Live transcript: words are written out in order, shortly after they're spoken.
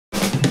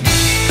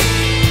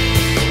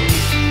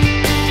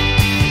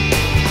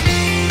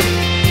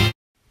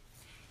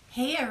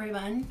Hey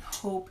everyone,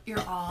 hope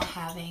you're all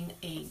having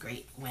a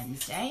great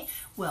Wednesday.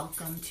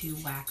 Welcome to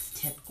Wax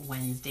Tip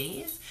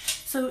Wednesdays.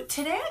 So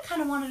today I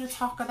kind of wanted to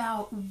talk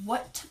about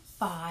what to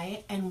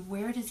buy and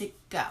where does it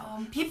go.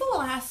 People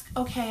will ask,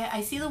 okay,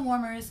 I see the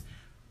warmers,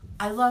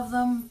 I love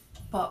them,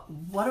 but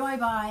what do I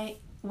buy?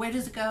 Where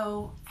does it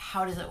go?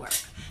 How does it work?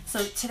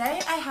 So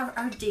today I have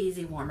our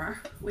Daisy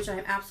warmer, which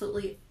I'm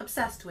absolutely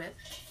obsessed with.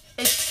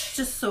 It's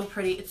just so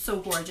pretty. It's so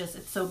gorgeous.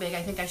 It's so big.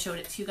 I think I showed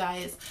it to you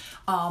guys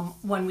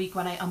one week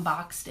when I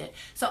unboxed it.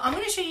 So I'm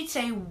going to show you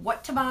today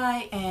what to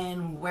buy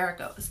and where it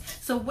goes.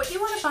 So what you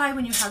want to buy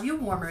when you have your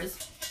warmers.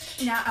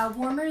 Now our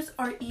warmers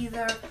are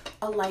either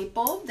a light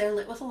bulb. They're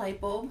lit with a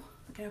light bulb.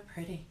 Look at how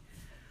pretty.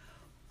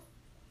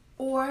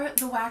 Or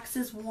the wax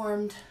is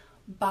warmed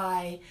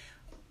by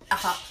a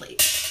hot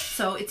plate.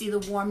 So it's either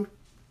warmed,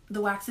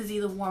 the wax is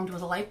either warmed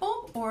with a light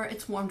bulb or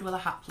it's warmed with a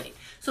hot plate.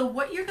 So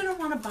what you're going to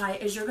want to buy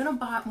is you're going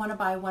to want to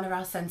buy one of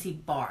our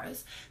Scentsy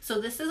bars.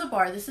 So this is a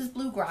bar. This is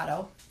Blue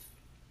Grotto.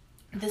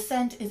 The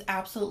scent is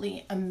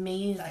absolutely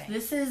amazing.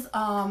 This is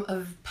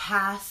a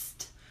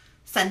past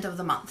scent of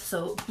the month.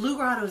 So Blue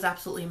Grotto is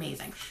absolutely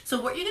amazing.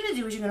 So what you're going to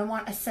do is you're going to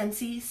want a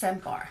Scentsy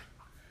scent bar.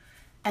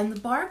 And the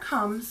bar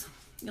comes,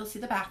 you'll see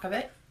the back of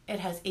it. It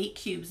has 8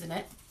 cubes in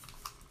it.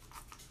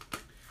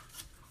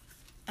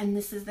 And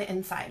this is the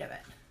inside of it.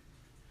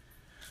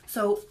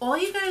 So all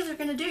you guys are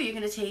going to do, you're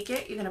going to take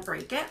it, you're going to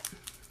break it.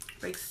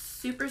 Breaks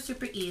super,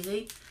 super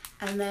easy.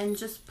 And then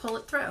just pull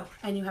it through.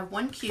 And you have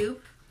 1 cube.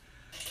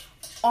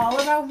 All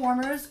of our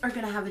warmers are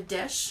going to have a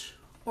dish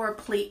or a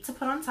plate to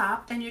put on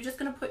top. And you're just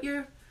going to put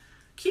your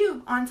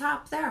cube on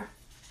top there.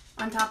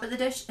 On top of the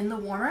dish in the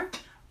warmer.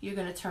 You're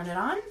going to turn it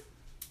on.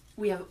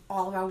 We have,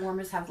 all of our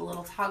warmers have the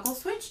little toggle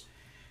switch.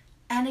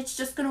 And it's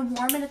just going to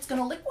warm and it's going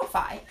to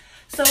liquefy.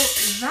 So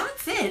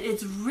that's it.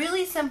 It's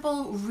really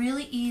simple,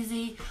 really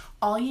easy.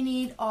 All you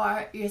need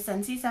are your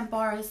Scentsy scent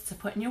bars to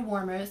put in your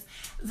warmers.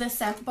 The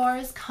scent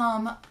bars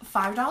come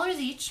 $5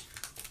 each,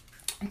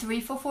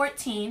 3 for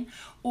 $14,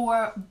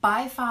 or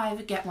buy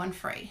 5, get 1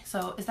 free.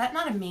 So is that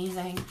not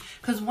amazing?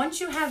 Because once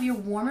you have your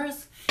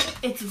warmers,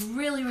 it's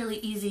really, really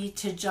easy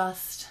to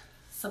just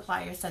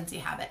supply your Scentsy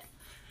habit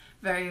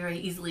very, very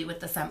easily with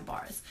the scent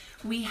bars.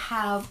 We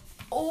have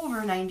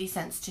over 90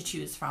 scents to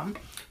choose from.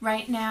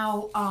 Right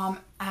now,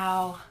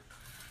 our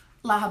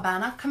La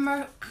Habana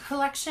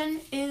collection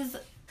is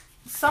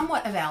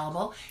somewhat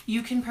available.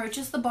 You can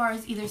purchase the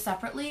bars either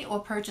separately or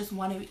purchase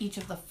one of each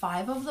of the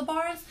 5 of the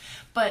bars,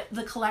 but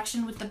the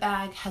collection with the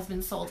bag has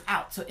been sold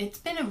out. So it's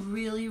been a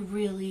really,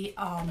 really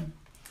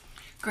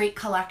great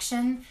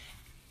collection.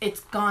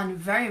 It's gone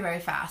very, very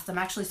fast. I'm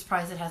actually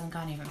surprised it hasn't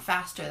gone even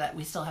faster, that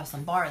we still have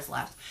some bars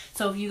left.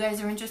 So if you guys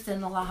are interested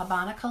in the La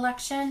Habana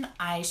collection,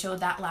 I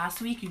showed that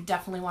last week. You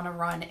definitely want to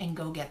run and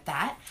go get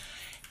that.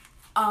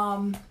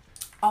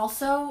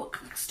 Also,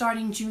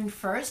 starting June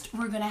 1st,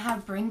 we're going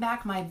to Bring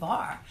Back My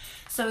Bar.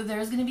 So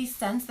there's going to be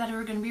scents that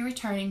are going to be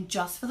returning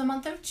just for the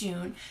month of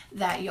June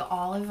that you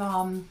all have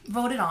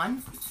voted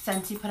on.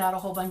 Scentsy put out a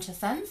whole bunch of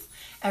scents.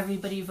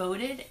 Everybody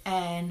voted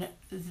and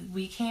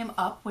we came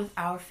up with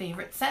our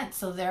favorite scents.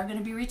 So they're going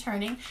to be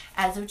returning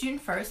as of June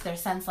 1st. They're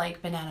scents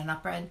like banana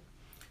nut bread,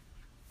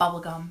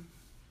 bubblegum.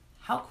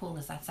 How cool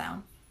does that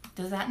sound?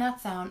 Does that not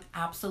sound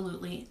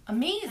absolutely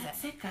amazing?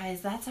 That's it,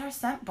 guys. That's our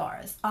scent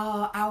bars.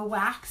 Our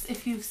wax,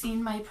 if you've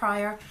seen my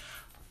prior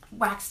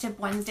Wax Tip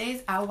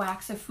Wednesdays, our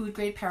wax are food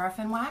grade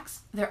paraffin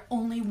wax. They're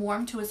only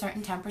warm to a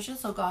certain temperature,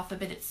 so God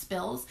forbid it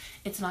spills.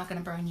 It's not going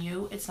to burn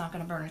you. It's not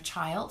going to burn a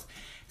child.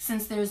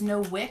 Since there's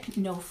no wick,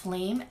 no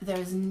flame,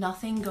 there's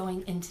nothing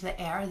going into the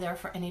air there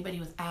for anybody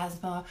with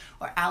asthma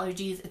or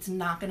allergies. It's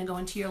not going to go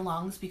into your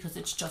lungs because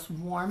it's just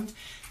warmed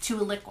to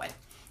a liquid.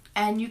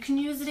 And you can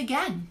use it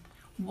again.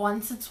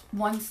 Once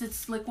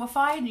it's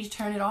liquefied and you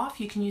turn it off,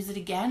 you can use it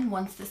again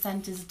once the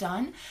scent is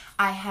done.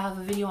 I have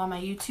a video on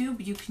my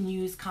YouTube. You can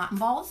use cotton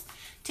balls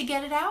to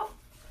get it out,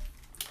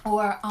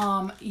 or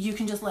you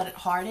can just let it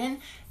harden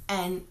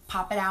and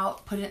pop it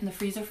out, put it in the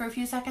freezer for a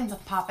few seconds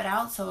and pop it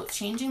out. So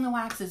changing the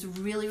wax is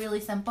really,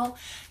 really simple.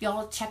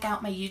 Y'all check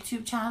out my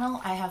YouTube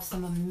channel. I have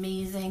some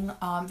amazing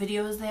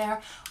videos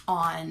there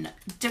on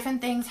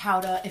different things, how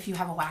to, if you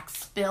have a wax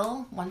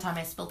spill. One time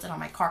I spilt it on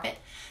my carpet.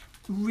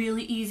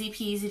 Really easy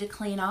peasy to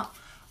clean up.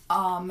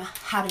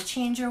 How to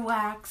change your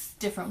wax,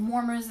 different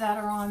warmers that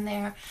are on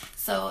there.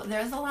 So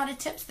there's a lot of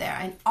tips there.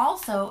 And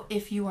also,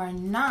 if you are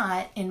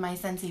not in my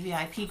Scentsy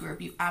VIP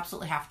group, you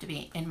absolutely have to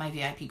be in my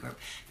VIP group,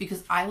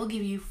 because I will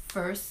give you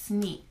first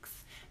sneaks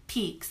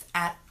peeks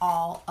at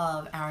all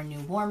of our new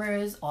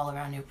warmers, all of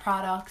our new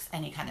products,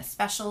 any kind of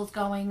specials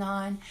going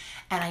on.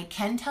 And I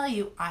can tell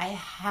you, I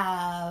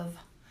have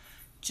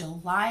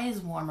July's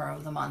warmer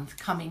of the month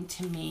coming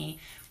to me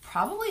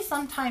probably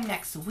sometime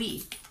next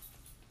week,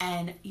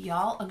 and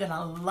y'all are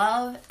gonna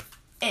love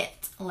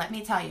it. Let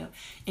me tell you,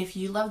 if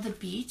you love the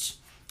beach,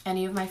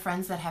 any of my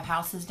friends that have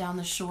houses down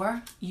the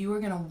shore, you are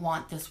gonna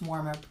want this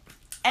warmer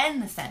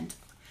and the scent.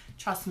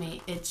 Trust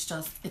me, it's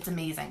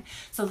amazing.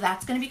 So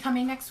that's gonna be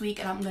coming next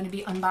week, and I'm gonna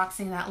be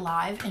unboxing that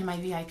live in my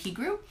VIP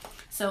group.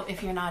 So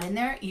if you're not in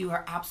there, you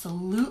are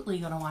absolutely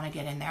going to want to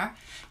get in there.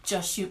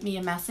 Just shoot me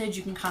a message.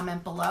 You can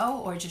comment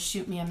below or just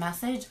shoot me a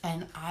message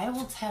and I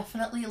will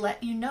definitely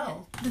let you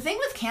know. The thing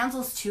with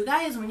candles too,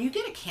 guys, when you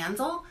get a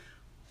candle,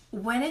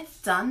 when it's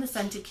done, the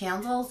scented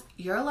candles,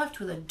 you're left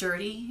with a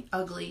dirty,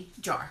 ugly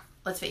jar.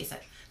 Let's face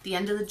it. The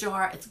end of the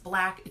jar, it's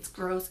black, it's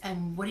gross,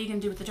 and what are you going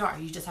to do with the jar?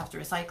 You just have to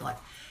recycle it.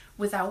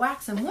 With our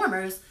wax and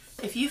warmers,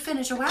 if you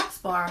finish a wax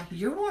bar,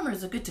 your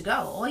warmers are good to go.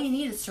 All you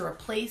need is to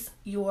replace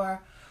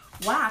your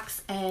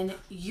wax and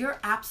you're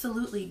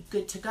absolutely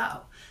good to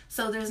go.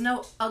 So there's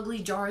no ugly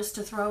jars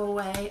to throw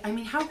away. I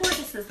mean, how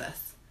gorgeous is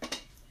this?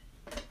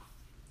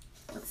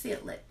 Let's see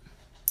it lit.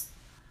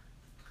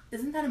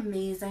 Isn't that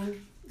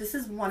amazing?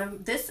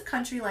 This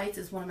Country Lights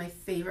is one of my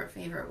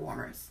favorite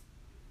warmers.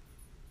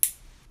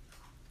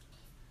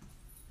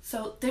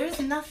 So there's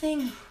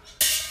nothing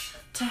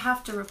to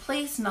have to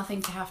replace,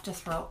 nothing to have to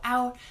throw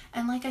out,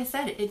 and like I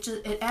said,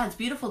 it adds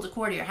beautiful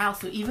decor to your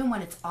house. So even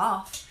when it's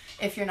off,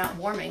 if you're not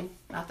warming,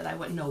 not that I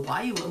wouldn't know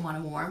why you wouldn't want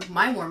to warm,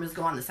 my warmers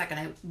go on the second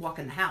I walk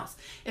in the house.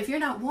 If you're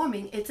not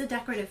warming, it's a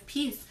decorative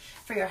piece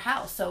for your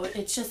house, so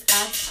it just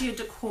adds to your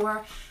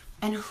decor.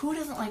 And who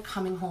doesn't like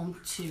coming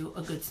home to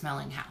a good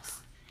smelling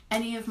house?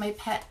 Any of my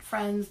pet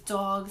friends,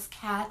 dogs,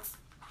 cats,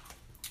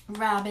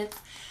 rabbits,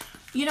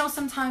 you know,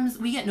 sometimes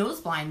we get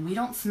nose blind, we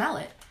don't smell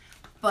it.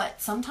 But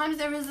sometimes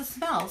there is a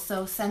smell,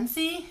 so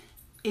Scentsy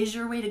is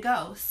your way to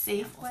go.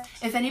 Safe.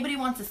 If anybody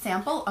wants a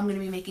sample, I'm going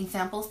to be making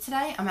samples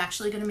today. I'm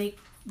actually going to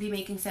be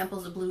making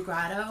samples of Blue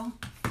Grotto,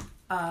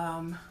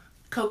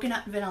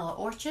 Coconut Vanilla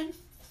Orchid,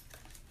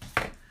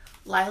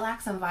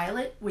 Lilacs and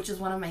Violet, which is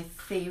one of my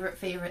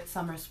favorite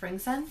summer spring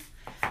scents,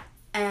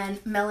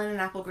 and Melon and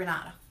Apple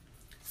Granada.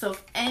 So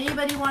if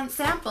anybody wants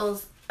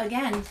samples,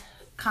 again,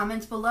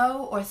 comments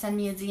below or send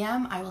me a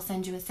DM. I will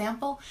send you a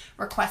sample.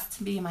 Request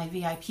to be in my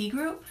VIP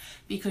group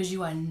because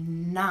you are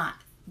not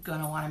going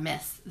to want to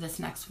miss this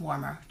next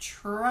warmer.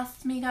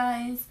 Trust me,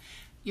 guys,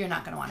 you're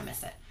not going to want to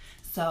miss it.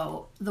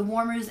 So the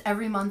warmers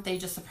every month, they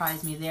just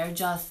surprise me. They're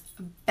just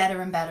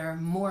better and better,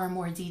 more and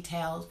more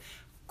detailed,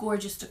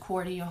 gorgeous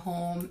decor to your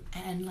home.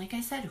 And like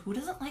I said, who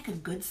doesn't like a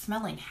good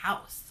smelling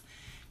house?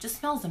 Just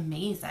smells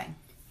amazing.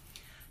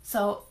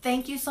 So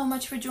thank you so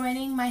much for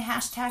joining my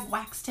hashtag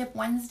Wax Tip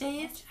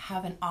Wednesdays.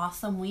 Have an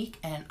awesome week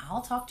and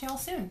I'll talk to y'all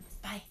soon.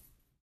 Bye.